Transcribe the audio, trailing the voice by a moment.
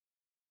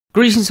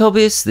Greetings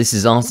hobbyists, this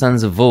is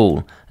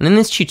All, and in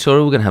this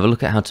tutorial we're going to have a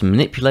look at how to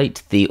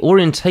manipulate the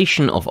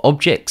orientation of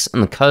objects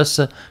and the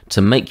cursor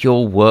to make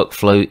your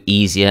workflow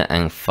easier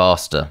and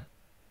faster.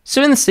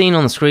 So in the scene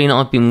on the screen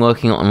I've been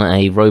working on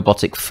a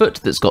robotic foot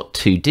that's got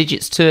 2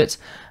 digits to it,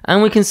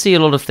 and we can see a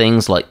lot of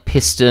things like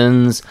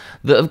pistons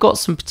that have got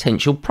some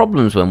potential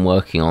problems when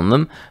working on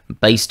them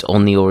based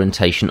on the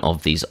orientation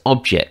of these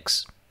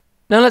objects.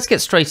 Now let's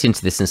get straight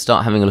into this and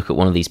start having a look at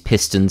one of these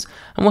pistons,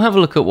 and we'll have a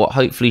look at what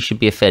hopefully should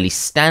be a fairly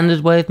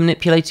standard way of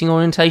manipulating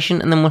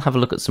orientation, and then we'll have a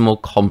look at some more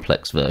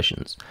complex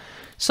versions.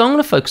 So I'm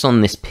going to focus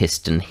on this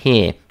piston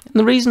here, and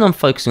the reason I'm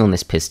focusing on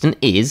this piston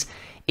is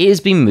it has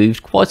been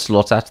moved quite a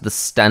lot out of the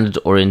standard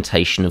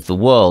orientation of the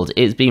world.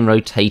 It's been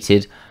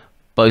rotated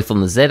both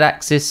on the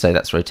z-axis, so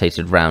that's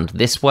rotated round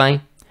this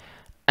way,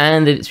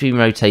 and it's been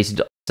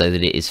rotated so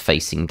that it is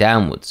facing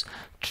downwards.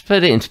 To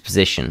put it into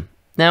position.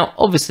 Now,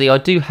 obviously, I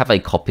do have a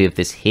copy of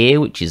this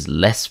here, which is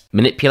less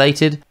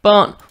manipulated,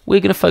 but we're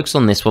going to focus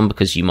on this one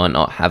because you might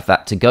not have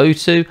that to go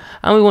to,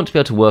 and we want to be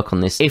able to work on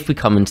this if we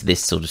come into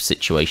this sort of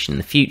situation in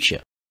the future.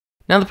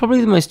 Now,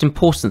 probably the most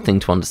important thing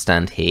to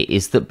understand here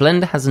is that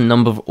Blender has a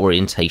number of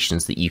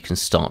orientations that you can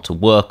start to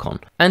work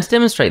on. And to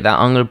demonstrate that,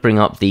 I'm going to bring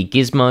up the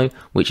gizmo,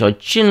 which I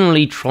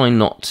generally try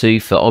not to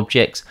for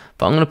objects,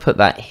 but I'm going to put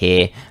that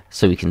here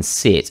so we can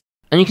see it.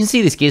 And you can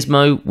see this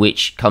gizmo,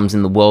 which comes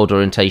in the world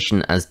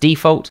orientation as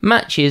default,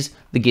 matches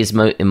the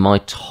gizmo in my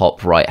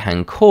top right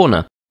hand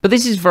corner. But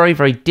this is very,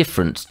 very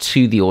different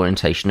to the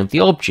orientation of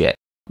the object.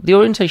 The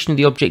orientation of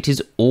the object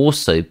is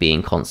also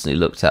being constantly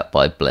looked at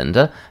by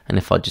Blender. And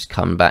if I just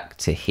come back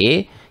to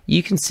here,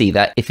 you can see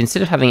that if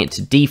instead of having it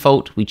to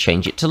default, we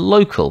change it to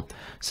local.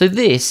 So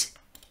this,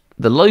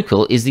 the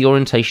local, is the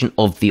orientation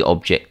of the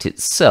object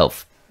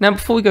itself. Now,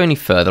 before we go any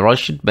further, I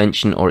should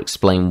mention or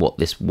explain what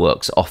this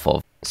works off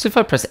of. So if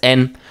I press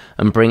N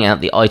and bring out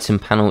the item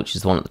panel, which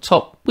is the one at the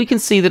top, we can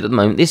see that at the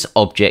moment this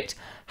object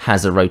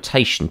has a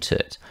rotation to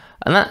it.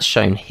 And that's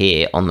shown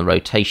here on the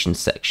rotation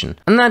section.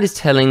 And that is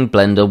telling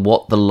Blender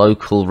what the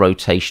local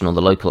rotation or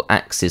the local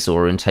axis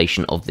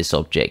orientation of this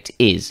object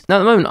is. Now at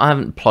the moment I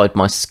haven't applied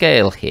my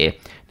scale here.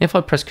 If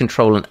I press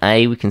Ctrl and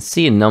A, we can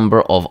see a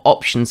number of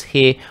options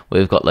here where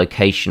we've got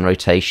location,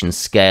 rotation,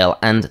 scale,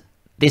 and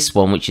this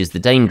one, which is the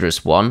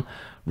dangerous one,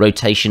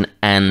 rotation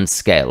and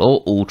scale,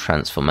 or all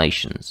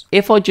transformations.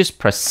 If I just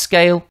press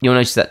scale, you'll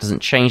notice that doesn't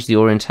change the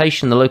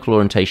orientation. The local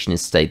orientation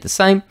has stayed the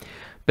same.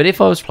 But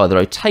if I was to apply the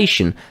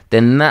rotation,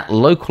 then that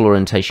local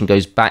orientation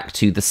goes back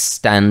to the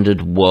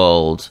standard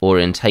world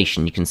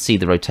orientation. You can see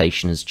the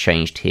rotation has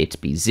changed here to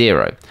be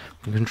 0.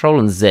 Control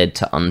and Z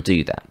to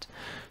undo that.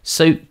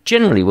 So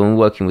generally when we're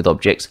working with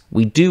objects,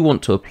 we do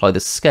want to apply the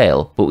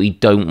scale, but we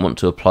don't want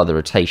to apply the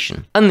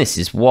rotation. And this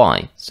is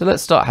why. So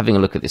let's start having a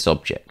look at this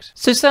object.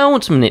 So say I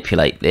want to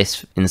manipulate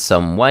this in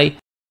some way.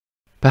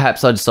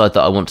 Perhaps I decide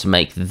that I want to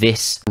make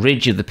this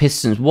ridge of the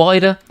pistons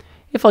wider.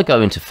 If I go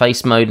into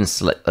face mode and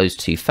select those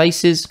 2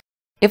 faces,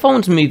 if I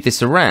want to move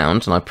this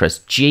around and I press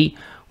G,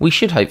 we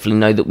should hopefully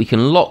know that we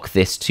can lock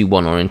this to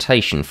one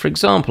orientation. For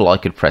example, I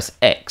could press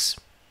X.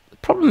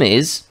 Problem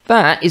is,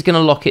 that is going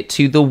to lock it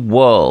to the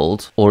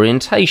world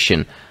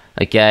orientation.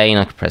 Again,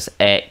 I could press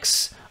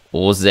X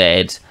or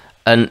Z,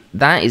 and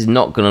that is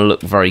not going to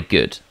look very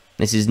good.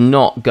 This is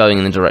not going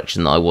in the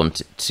direction that I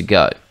want it to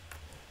go.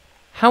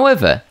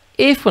 However,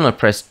 if when I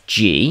press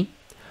G,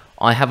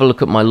 I have a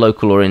look at my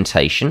local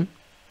orientation,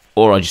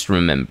 or I just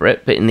remember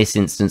it, but in this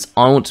instance,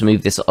 I want to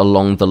move this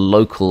along the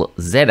local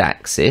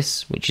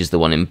Z-axis, which is the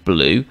one in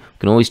blue. You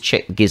can always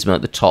check the gizmo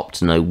at the top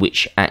to know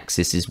which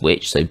axis is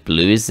which, so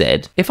blue is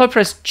Z. If I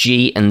press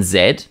G and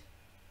Z,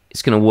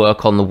 it's going to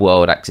work on the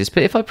world axis,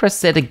 but if I press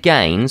Z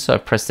again, so I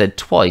press Z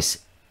twice,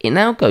 it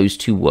now goes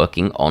to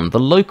working on the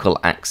local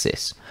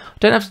axis. I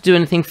don't have to do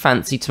anything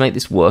fancy to make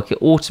this work, it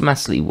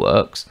automatically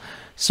works.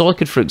 So I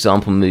could, for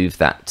example, move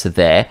that to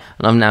there,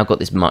 and I've now got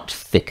this much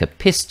thicker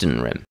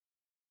piston rim.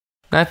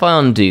 Now if I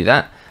undo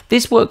that,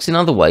 this works in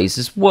other ways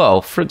as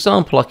well. For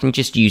example, I can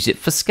just use it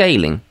for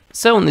scaling.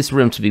 So on this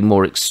rim to be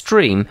more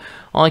extreme,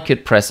 I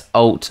could press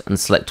Alt and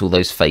select all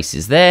those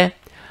faces there.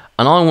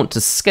 And I want to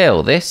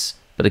scale this,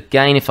 but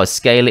again, if I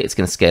scale it, it's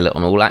going to scale it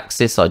on all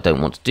axes, so I don't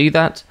want to do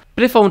that.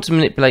 But if I want to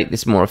manipulate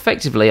this more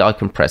effectively, I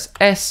can press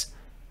S,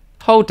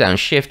 hold down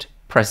Shift,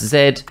 press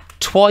Z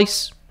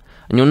twice,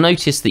 and you'll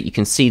notice that you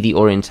can see the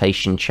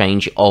orientation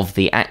change of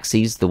the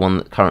axes, the one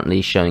that currently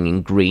is showing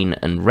in green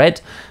and red,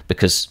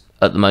 because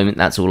at the moment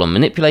that's all I'm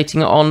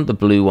manipulating it on. The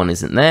blue one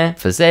isn't there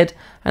for Z,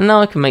 and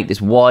now I can make this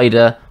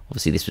wider.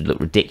 Obviously this would look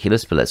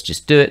ridiculous, but let's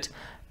just do it.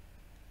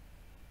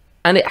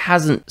 And it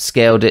hasn't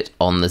scaled it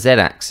on the Z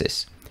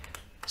axis.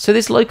 So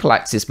this local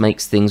axis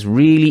makes things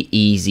really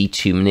easy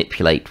to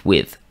manipulate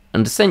with.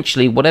 And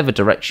essentially whatever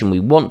direction we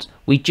want,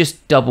 we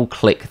just double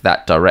click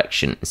that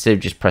direction. Instead of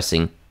just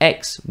pressing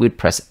X, we'd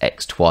press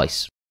X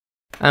twice.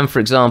 And for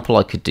example,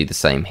 I could do the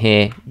same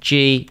here,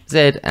 G,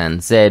 Z,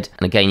 and Z.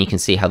 And again, you can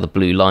see how the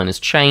blue line has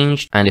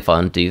changed. And if I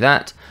undo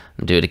that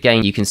and do it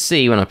again, you can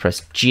see when I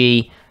press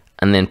G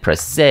and then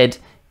press Z,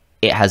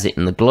 it has it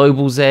in the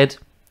global Z.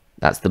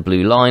 That's the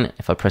blue line.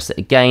 If I press it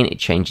again, it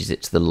changes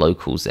it to the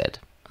local Z.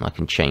 And I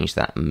can change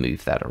that and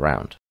move that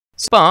around.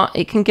 But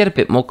it can get a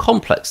bit more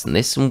complex than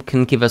this and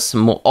can give us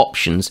some more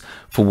options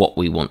for what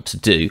we want to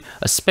do,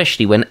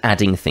 especially when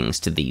adding things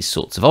to these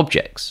sorts of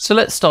objects. So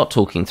let's start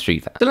talking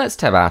through that. So let's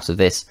tab out of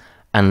this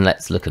and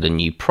let's look at a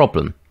new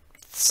problem.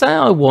 Say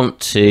I want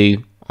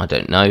to, I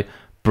don't know,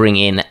 bring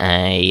in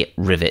a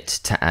rivet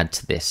to add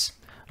to this.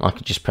 I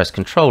could just press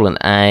Ctrl and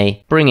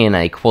A, bring in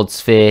a quad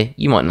sphere.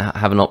 You might not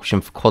have an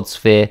option for quad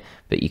sphere,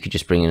 but you could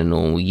just bring in a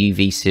normal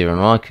UV sphere and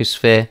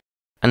icosphere.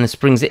 And this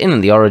brings it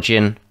in the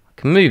origin.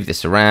 I can move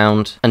this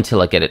around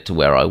until I get it to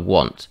where I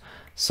want.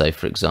 So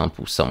for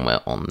example,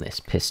 somewhere on this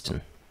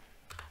piston.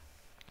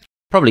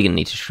 Probably going to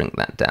need to shrink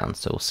that down,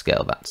 so we'll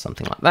scale that to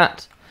something like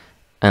that.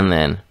 And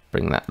then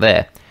bring that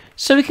there.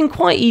 So we can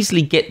quite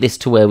easily get this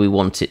to where we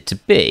want it to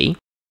be.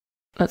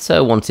 Let's say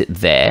I want it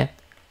there.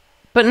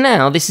 But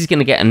now this is going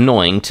to get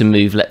annoying to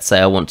move. Let's say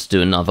I want to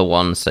do another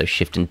one, so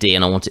Shift and D,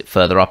 and I want it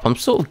further up. I'm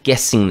sort of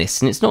guessing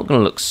this, and it's not going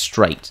to look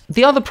straight.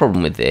 The other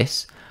problem with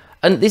this,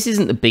 and this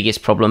isn't the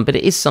biggest problem, but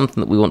it is something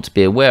that we want to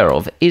be aware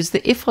of, is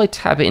that if I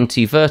tab it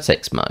into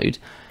vertex mode,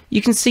 you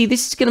can see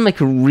this is going to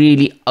make a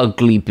really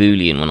ugly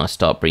boolean when I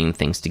start bringing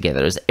things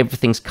together, as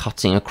everything's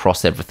cutting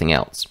across everything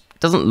else.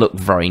 It doesn't look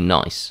very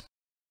nice.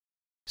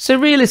 So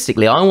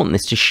realistically, I want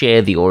this to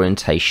share the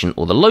orientation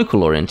or the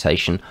local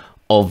orientation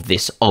of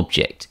this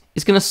object.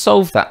 It's going to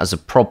solve that as a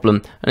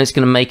problem, and it's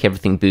going to make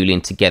everything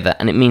Boolean together,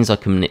 and it means I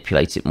can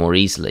manipulate it more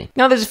easily.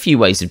 Now there's a few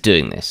ways of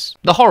doing this.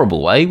 The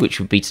horrible way, which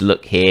would be to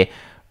look here,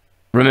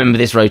 remember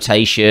this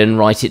rotation,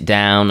 write it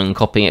down and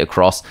copying it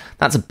across.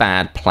 That's a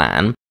bad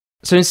plan.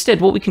 So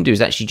instead what we can do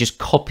is actually just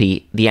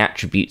copy the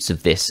attributes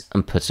of this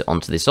and put it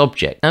onto this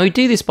object. Now we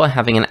do this by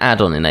having an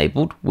add-on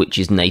enabled, which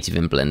is native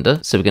in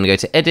Blender. So we're going to go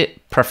to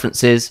Edit,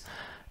 Preferences,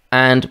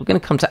 and we're going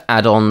to come to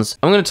Add-ons,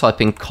 and we're going to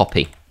type in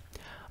Copy.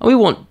 And we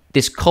want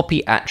this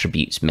Copy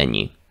Attributes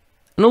menu.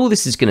 And all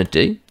this is going to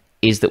do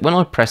is that when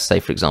I press, say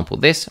for example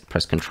this,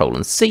 press Ctrl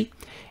and C,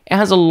 it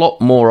has a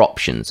lot more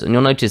options, and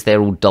you'll notice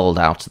they're all dulled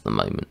out at the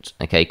moment,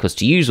 okay? Because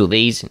to use all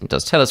these, it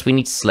does tell us we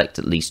need to select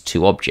at least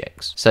 2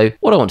 objects. So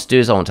what I want to do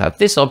is I want to have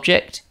this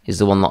object is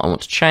the one that I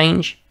want to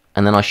change,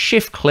 and then I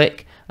shift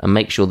click and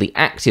make sure the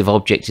active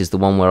object is the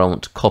one where I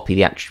want to copy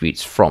the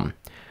attributes from.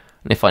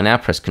 And if I now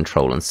press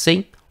Ctrl and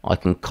C, I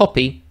can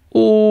copy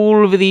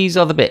all of these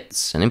other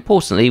bits, and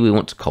importantly we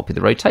want to copy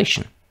the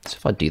rotation. So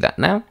if I do that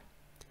now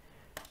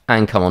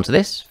and come onto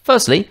this,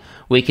 firstly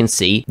we can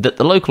see that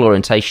the local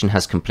orientation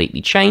has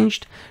completely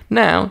changed.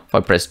 Now if I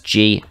press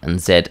G and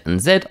Z,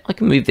 I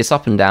can move this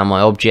up and down my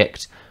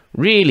object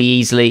really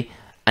easily,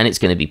 and it's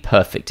going to be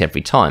perfect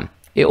every time.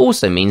 It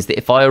also means that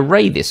if I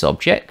array this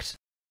object,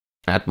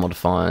 add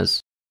modifiers,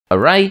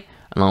 array,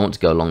 and I want to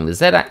go along the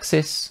Z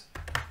axis,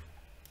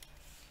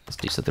 let's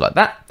do something like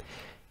that,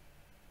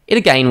 it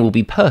again will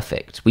be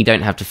perfect. We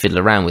don't have to fiddle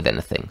around with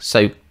anything.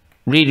 So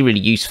really, really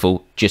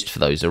useful just for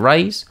those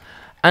arrays.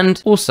 And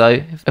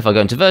also, if I go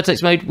into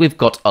vertex mode, we've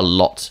got a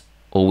lot,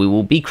 or we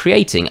will be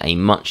creating a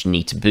much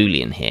neater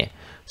Boolean here.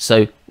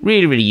 So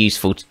really, really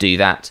useful to do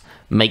that.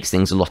 Makes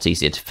things a lot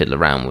easier to fiddle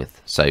around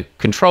with. So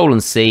Control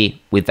and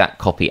C with that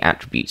Copy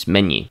Attributes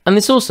menu. And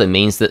this also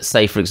means that,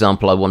 say for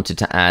example, I wanted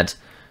to add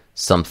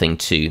something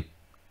to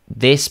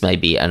this,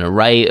 maybe an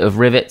array of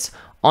rivets,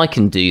 I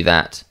can do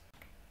that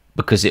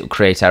because it will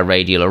create our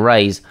radial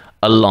arrays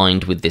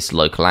aligned with this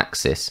local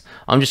axis.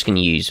 I'm just going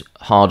to use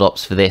hard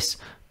ops for this,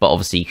 but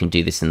obviously you can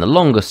do this in the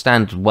longer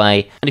standard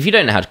way. And if you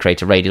don't know how to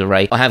create a radial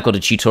array, I have got a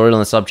tutorial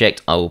on the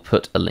subject. I will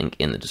put a link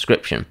in the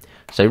description.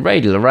 So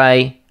radial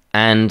array,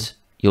 and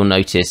you'll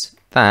notice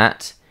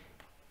that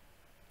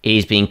it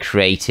is being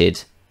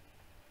created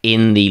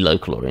in the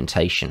local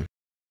orientation.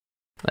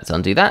 Let's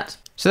undo that.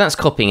 So that's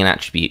copying an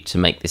attribute to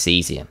make this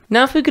easier.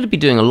 Now, if we're going to be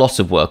doing a lot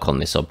of work on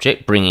this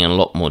object, bringing in a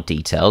lot more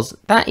details,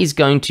 that is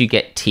going to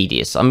get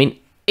tedious. I mean,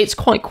 it's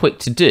quite quick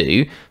to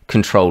do,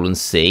 Control and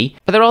C,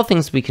 but there are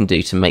things we can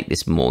do to make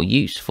this more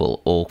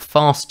useful or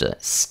faster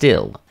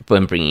still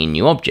when bringing in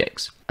new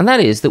objects. And that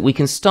is that we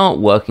can start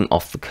working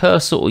off the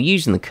cursor or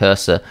using the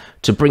cursor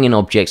to bring in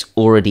objects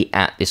already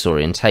at this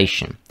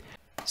orientation.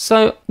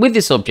 So with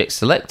this object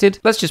selected,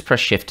 let's just press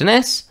Shift and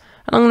S,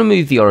 and I'm going to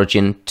move the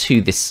origin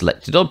to this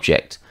selected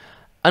object.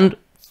 And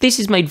this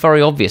is made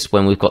very obvious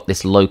when we've got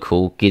this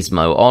local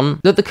gizmo on,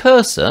 that the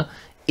cursor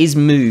is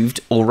moved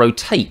or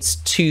rotates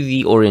to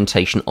the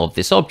orientation of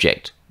this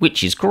object,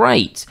 which is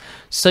great.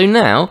 So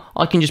now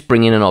I can just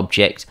bring in an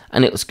object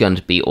and it's going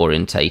to be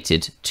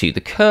orientated to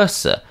the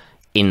cursor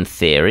in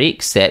theory,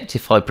 except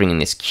if I bring in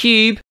this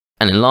cube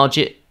and enlarge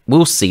it,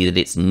 we'll see that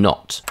it's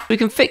not. We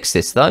can fix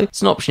this though.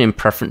 It's an option in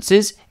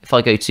Preferences. If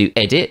I go to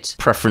Edit,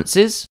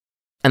 Preferences,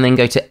 and then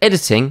go to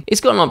Editing, it's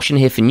got an option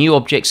here for new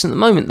objects, and at the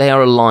moment they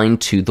are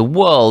aligned to the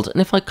world,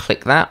 and if I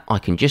click that, I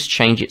can just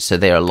change it so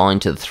they're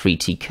aligned to the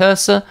 3T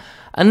cursor.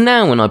 And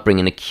now when I bring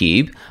in a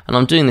cube, and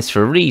I'm doing this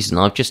for a reason,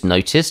 I've just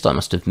noticed I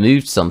must have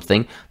moved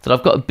something, that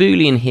I've got a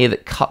Boolean here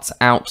that cuts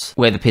out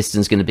where the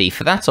piston's going to be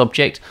for that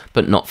object,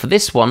 but not for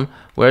this one,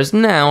 whereas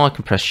now I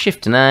can press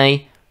Shift and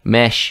A,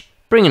 Mesh,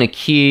 bring in a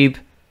cube,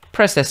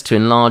 press S to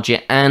enlarge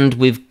it, and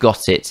we've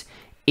got it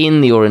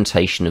in the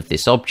orientation of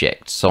this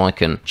object. So I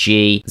can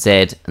G,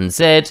 Z, and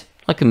Z.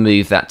 I can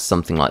move that to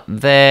something like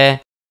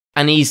there,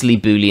 and easily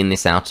boolean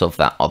this out of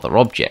that other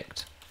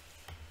object.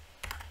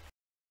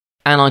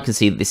 And I can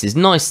see that this is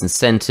nice and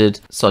centered,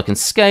 so I can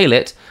scale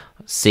it,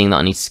 seeing that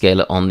I need to scale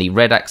it on the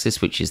red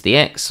axis, which is the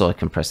X, so I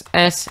can press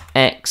S,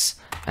 X,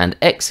 and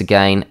X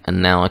again,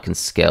 and now I can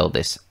scale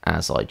this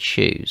as I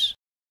choose.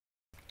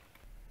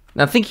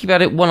 Now thinking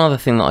about it, one other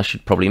thing that I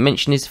should probably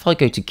mention is if I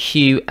go to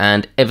Q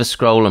and ever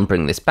scroll and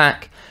bring this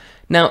back,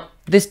 now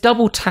this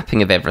double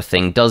tapping of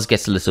everything does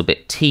get a little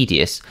bit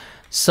tedious.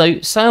 So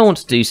say I want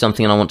to do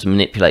something and I want to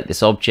manipulate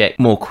this object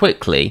more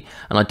quickly,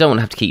 and I don't want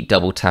to have to keep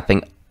double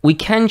tapping, we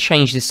can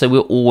change this so we're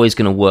always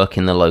going to work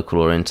in the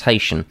local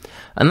orientation.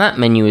 And that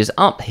menu is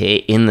up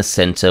here in the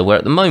center, where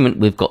at the moment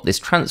we've got this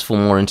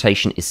transform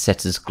orientation is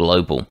set as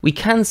global. We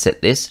can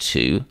set this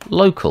to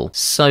local.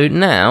 So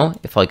now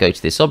if I go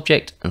to this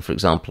object and for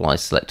example I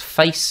select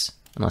face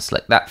and I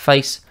select that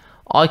face,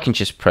 I can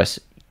just press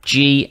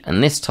G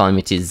and this time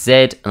it is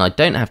Z and I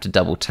don't have to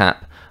double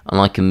tap, and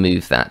I can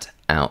move that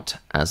out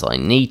as I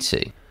need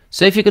to.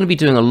 So if you're going to be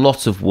doing a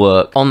lot of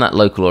work on that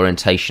local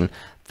orientation,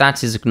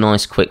 that is a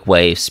nice quick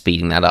way of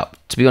speeding that up.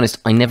 To be honest,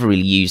 I never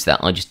really use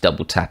that, I just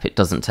double tap, it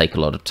doesn't take a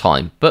lot of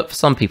time, but for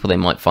some people they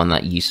might find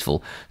that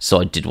useful, so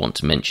I did want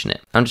to mention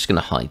it. I'm just going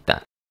to hide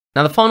that.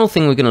 Now the final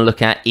thing we're going to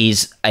look at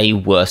is a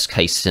worst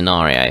case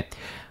scenario.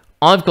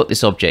 I've got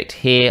this object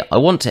here, I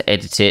want to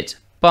edit it,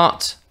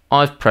 but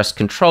I've pressed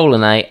Ctrl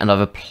and A and I've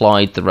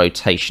applied the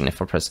rotation.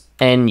 If I press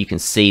N, you can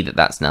see that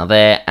that's now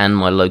there, and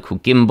my local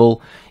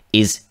gimbal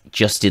is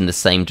just in the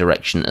same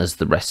direction as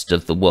the rest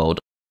of the world.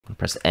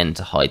 Press N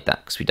to hide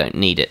that because we don't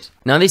need it.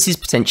 Now this is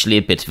potentially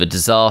a bit of a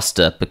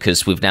disaster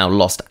because we've now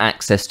lost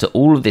access to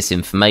all of this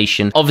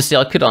information. Obviously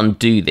I could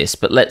undo this,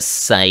 but let's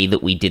say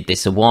that we did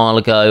this a while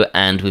ago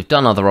and we've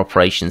done other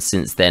operations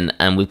since then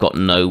and we've got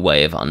no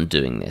way of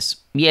undoing this.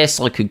 Yes,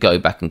 I could go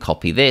back and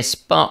copy this,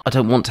 but I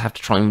don't want to have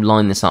to try and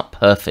line this up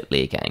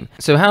perfectly again.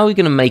 So how are we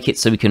going to make it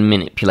so we can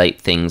manipulate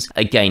things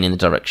again in the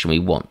direction we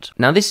want?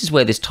 Now this is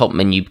where this top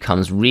menu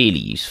becomes really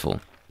useful.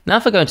 Now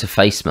if I go into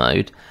face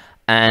mode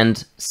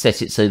and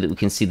set it so that we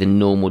can see the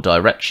normal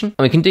direction.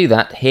 And we can do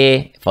that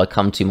here. If I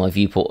come to my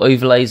Viewport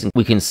Overlays, and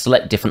we can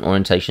select different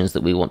orientations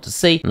that we want to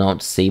see. And I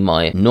want to see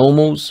my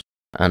normals,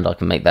 and I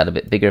can make that a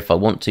bit bigger if I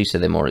want to, so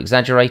they're more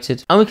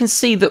exaggerated. And we can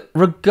see that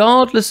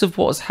regardless of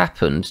what's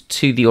happened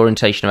to the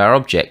orientation of our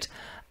object,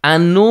 our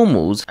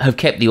normals have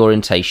kept the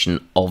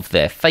orientation of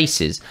their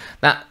faces.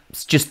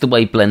 That's just the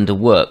way Blender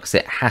works,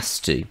 it has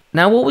to.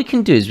 Now what we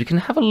can do is we can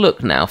have a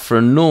look now for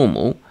a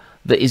normal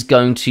that is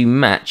going to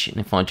match, and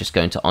if I just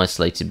go into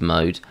isolated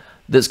mode,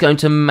 that's going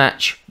to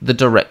match the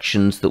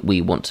directions that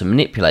we want to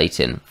manipulate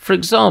in. For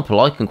example,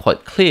 I can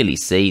quite clearly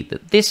see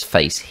that this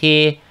face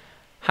here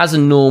has a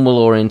normal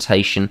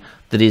orientation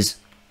that is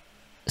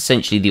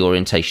essentially the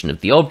orientation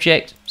of the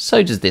object.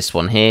 So does this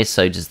one here,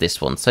 so does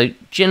this one. So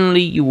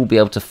generally you will be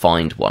able to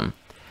find one.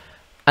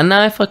 And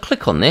now if I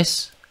click on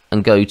this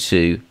and go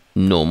to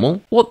normal,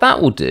 what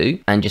that will do,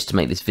 and just to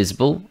make this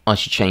visible, I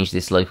should change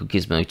this local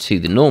gizmo to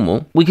the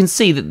normal, we can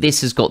see that this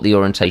has got the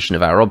orientation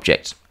of our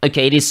object.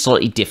 Okay, it is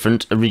slightly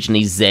different.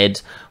 Originally Z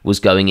was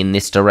going in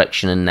this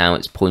direction and now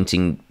it's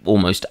pointing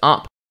almost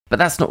up, but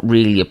that's not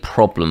really a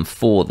problem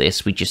for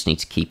this, we just need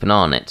to keep an eye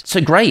on it.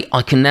 So great,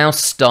 I can now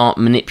start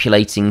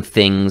manipulating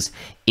things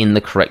in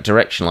the correct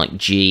direction like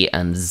G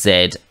and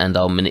Z, and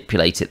I'll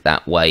manipulate it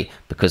that way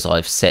because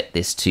I've set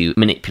this to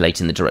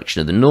manipulate in the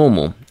direction of the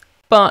normal.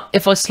 But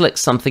if I select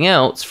something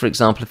else, for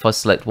example, if I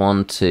select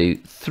 1, 2,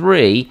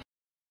 3,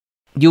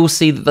 you'll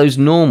see that those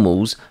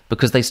normals,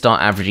 because they start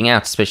averaging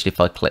out, especially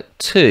if I click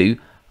 2,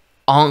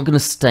 aren't going to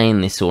stay in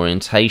this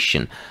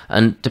orientation.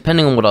 And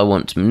depending on what I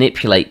want to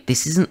manipulate,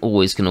 this isn't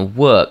always going to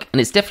work,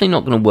 and it's definitely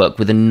not going to work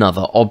with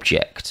another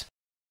object.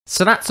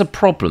 So that's a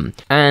problem.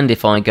 And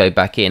if I go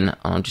back in,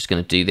 I'm just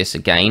going to do this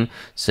again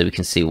so we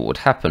can see what would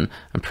happen,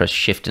 and press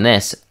Shift and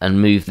S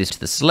and move this to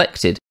the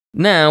selected.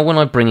 Now, when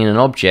I bring in an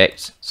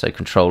object, so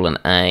Ctrl and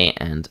A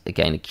and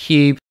again a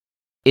cube,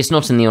 it's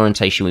not in the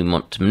orientation we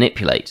want to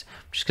manipulate.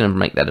 I'm just going to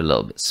make that a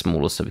little bit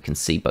smaller so we can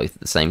see both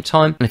at the same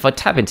time. And if I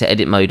tab into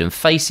edit mode and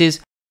faces,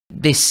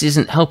 this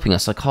isn't helping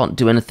us. I can't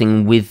do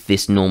anything with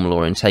this normal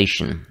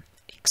orientation,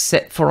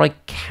 except for I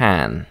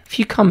can. If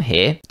you come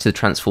here to the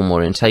transform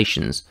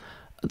orientations,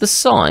 at the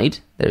side,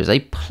 there is a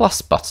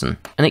plus button,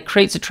 and it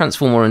creates a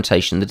transform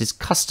orientation that is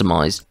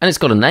customized, and it's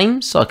got a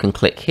name, so I can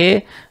click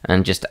here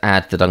and just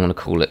add that I'm going to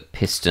call it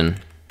piston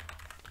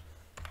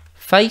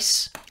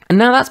face. And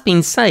now that's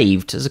been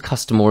saved as a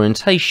custom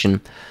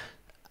orientation,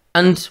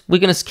 and we're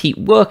going to keep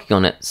working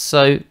on it.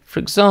 So for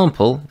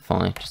example, if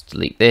I just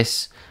delete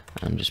this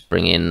and just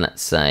bring in,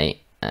 let's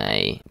say,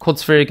 a quad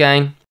sphere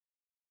again,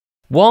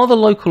 while the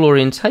local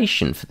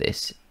orientation for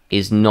this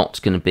is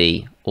not going to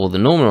be, or the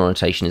normal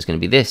orientation is going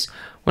to be this,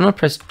 when I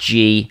press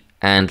G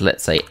and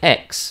let's say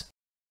X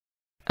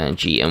and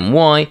G and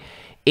Y,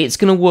 it's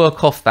going to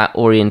work off that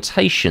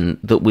orientation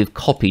that we've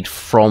copied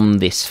from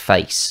this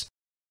face.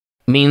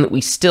 meaning that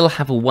we still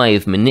have a way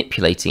of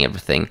manipulating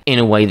everything in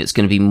a way that's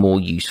going to be more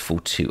useful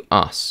to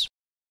us.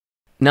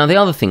 Now, the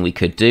other thing we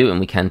could do, and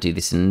we can do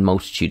this in a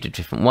multitude of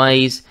different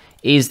ways,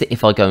 is that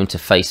if I go into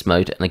face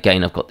mode, and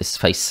again I've got this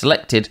face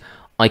selected,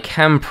 I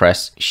can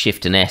press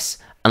Shift and S,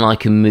 and I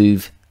can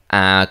move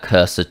our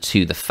cursor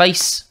to the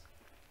face.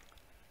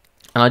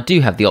 And I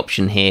do have the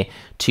option here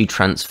to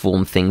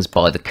transform things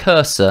by the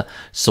cursor,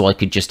 so I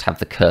could just have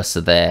the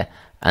cursor there,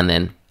 and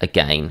then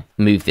again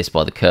move this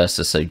by the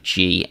cursor, so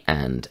G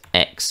and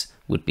X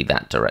would be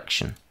that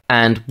direction.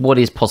 And what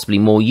is possibly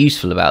more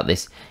useful about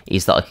this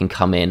is that I can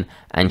come in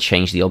and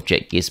change the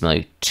object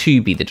gizmo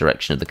to be the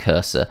direction of the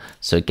cursor.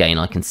 So again,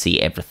 I can see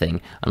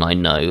everything and I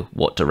know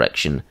what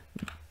direction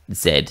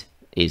Z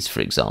is, for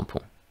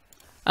example.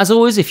 As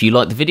always, if you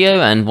like the video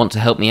and want to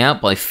help me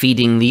out by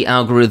feeding the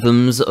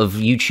algorithms of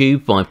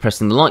YouTube by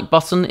pressing the like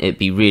button, it'd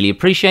be really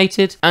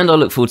appreciated. And I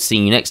look forward to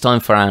seeing you next time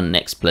for our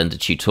next Blender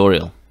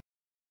tutorial.